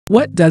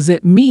What does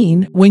it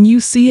mean when you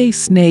see a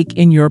snake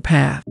in your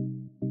path?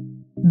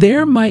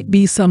 There might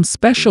be some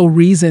special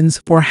reasons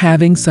for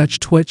having such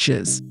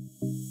twitches.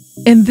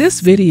 In this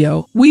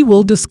video, we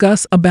will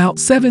discuss about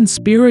 7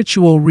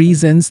 spiritual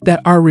reasons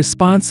that are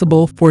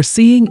responsible for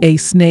seeing a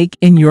snake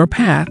in your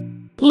path.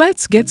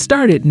 Let's get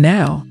started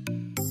now.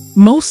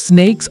 Most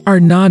snakes are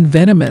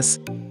non-venomous,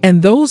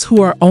 and those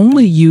who are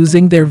only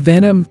using their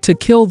venom to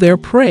kill their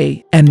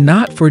prey and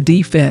not for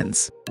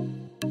defense.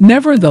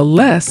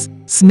 Nevertheless,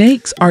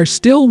 snakes are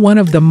still one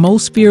of the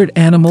most feared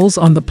animals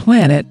on the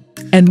planet,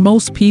 and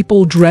most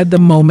people dread the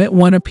moment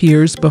one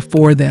appears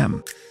before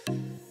them.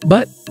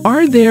 But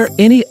are there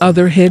any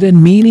other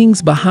hidden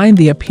meanings behind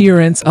the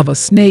appearance of a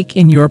snake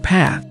in your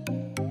path?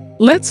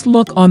 Let's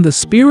look on the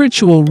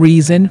spiritual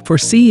reason for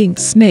seeing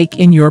snake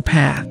in your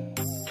path.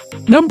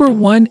 Number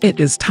 1, it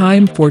is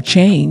time for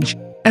change.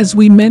 As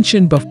we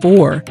mentioned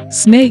before,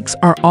 snakes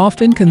are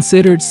often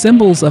considered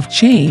symbols of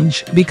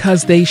change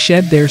because they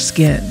shed their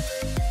skin.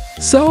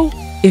 So,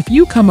 if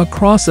you come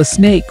across a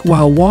snake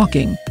while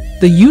walking,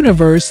 the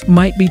universe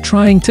might be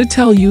trying to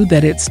tell you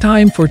that it's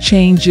time for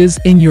changes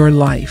in your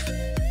life.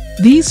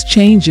 These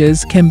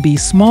changes can be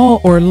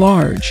small or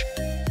large.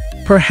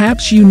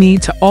 Perhaps you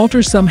need to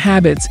alter some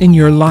habits in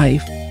your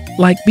life,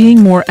 like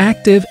being more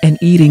active and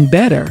eating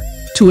better,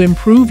 to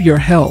improve your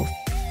health.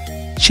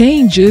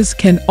 Changes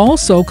can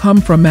also come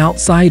from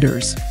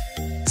outsiders.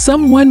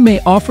 Someone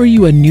may offer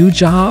you a new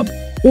job,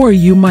 or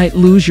you might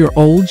lose your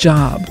old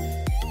job.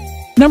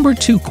 Number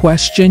 2,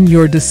 question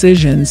your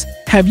decisions.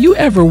 Have you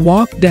ever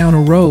walked down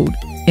a road,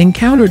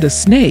 encountered a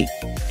snake,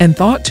 and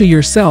thought to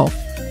yourself,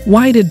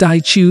 why did I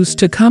choose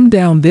to come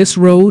down this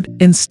road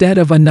instead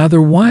of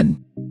another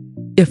one?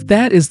 If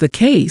that is the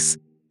case,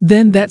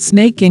 then that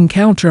snake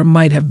encounter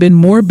might have been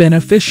more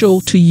beneficial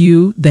to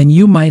you than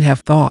you might have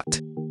thought.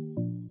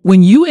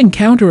 When you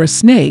encounter a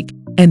snake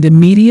and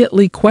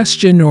immediately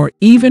question or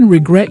even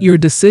regret your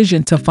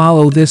decision to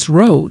follow this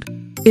road,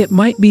 it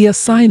might be a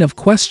sign of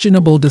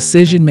questionable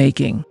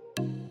decision-making.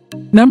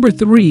 Number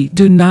 3,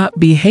 do not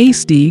be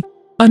hasty.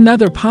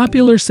 Another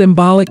popular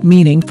symbolic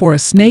meaning for a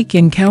snake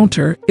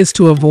encounter is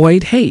to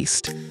avoid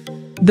haste.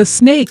 The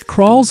snake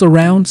crawls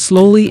around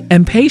slowly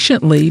and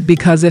patiently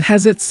because it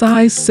has its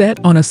size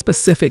set on a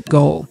specific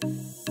goal.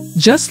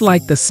 Just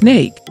like the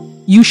snake,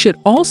 you should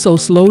also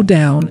slow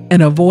down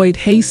and avoid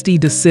hasty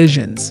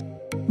decisions.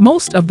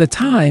 Most of the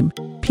time,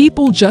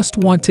 people just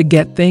want to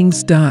get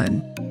things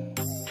done.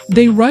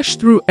 They rush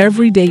through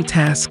everyday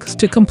tasks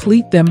to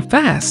complete them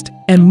fast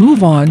and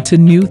move on to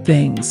new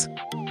things.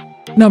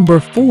 Number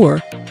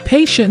 4,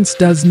 patience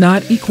does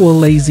not equal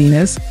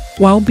laziness.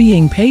 While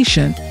being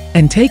patient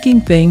and taking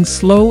things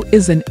slow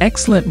is an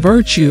excellent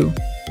virtue,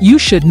 you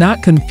should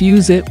not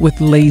confuse it with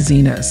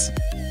laziness.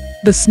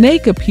 The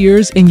snake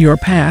appears in your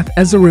path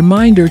as a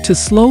reminder to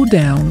slow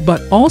down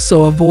but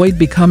also avoid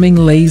becoming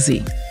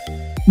lazy.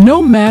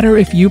 No matter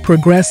if you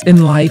progress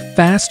in life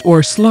fast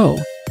or slow,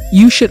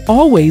 you should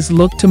always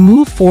look to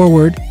move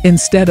forward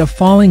instead of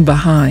falling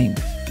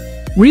behind.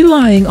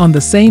 Relying on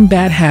the same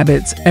bad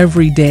habits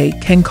every day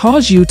can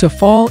cause you to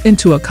fall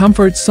into a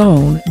comfort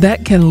zone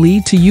that can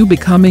lead to you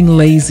becoming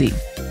lazy.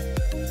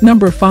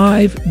 Number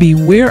 5,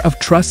 beware of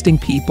trusting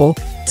people.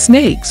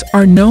 Snakes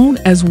are known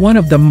as one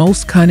of the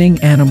most cunning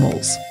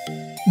animals.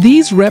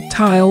 These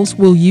reptiles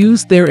will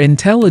use their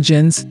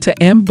intelligence to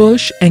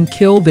ambush and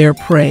kill their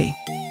prey.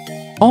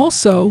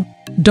 Also,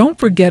 don't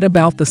forget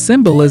about the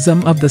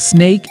symbolism of the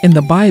snake in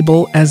the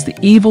Bible as the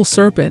evil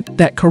serpent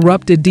that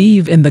corrupted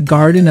Eve in the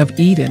Garden of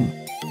Eden.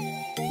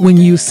 When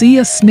you see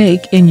a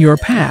snake in your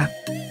path,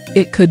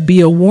 it could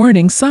be a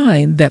warning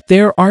sign that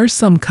there are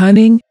some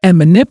cunning and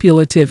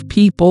manipulative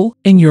people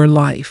in your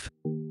life.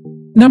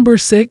 Number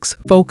 6,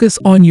 focus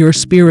on your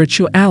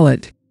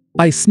spirituality.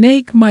 A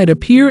snake might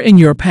appear in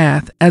your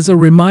path as a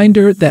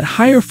reminder that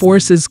higher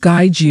forces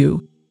guide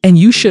you, and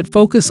you should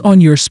focus on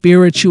your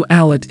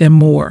spirituality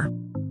more.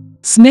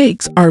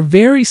 Snakes are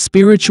very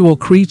spiritual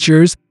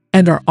creatures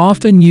and are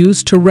often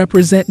used to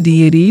represent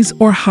deities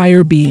or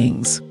higher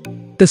beings.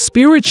 The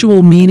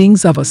spiritual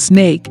meanings of a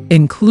snake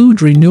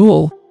include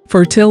renewal,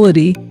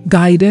 fertility,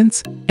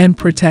 guidance, and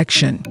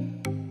protection.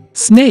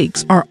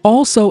 Snakes are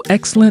also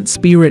excellent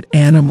spirit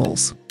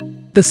animals.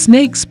 The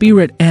snake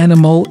spirit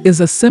animal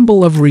is a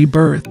symbol of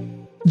rebirth,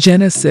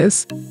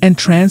 genesis, and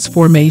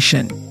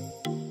transformation.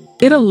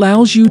 It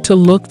allows you to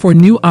look for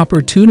new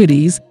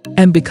opportunities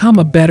and become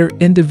a better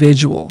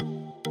individual.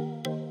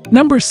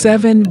 Number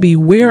 7,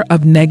 beware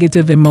of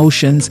negative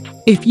emotions.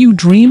 If you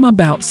dream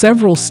about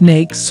several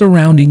snakes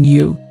surrounding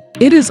you,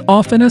 it is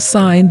often a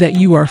sign that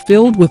you are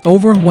filled with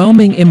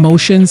overwhelming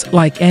emotions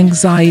like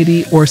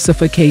anxiety or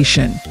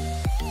suffocation.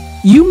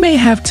 You may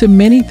have too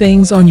many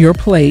things on your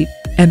plate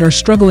and are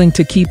struggling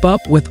to keep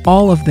up with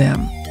all of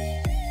them.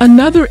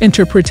 Another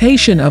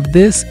interpretation of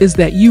this is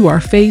that you are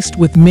faced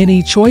with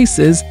many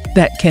choices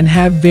that can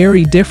have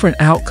very different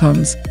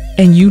outcomes,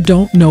 and you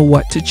don't know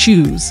what to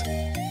choose.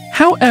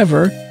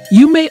 However,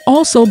 you may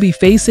also be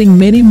facing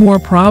many more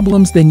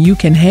problems than you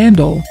can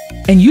handle,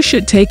 and you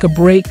should take a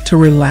break to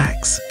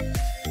relax.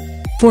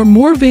 For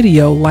more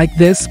video like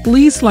this,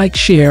 please like,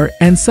 share,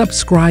 and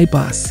subscribe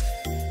us.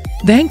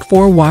 Thank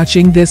for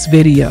watching this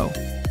video.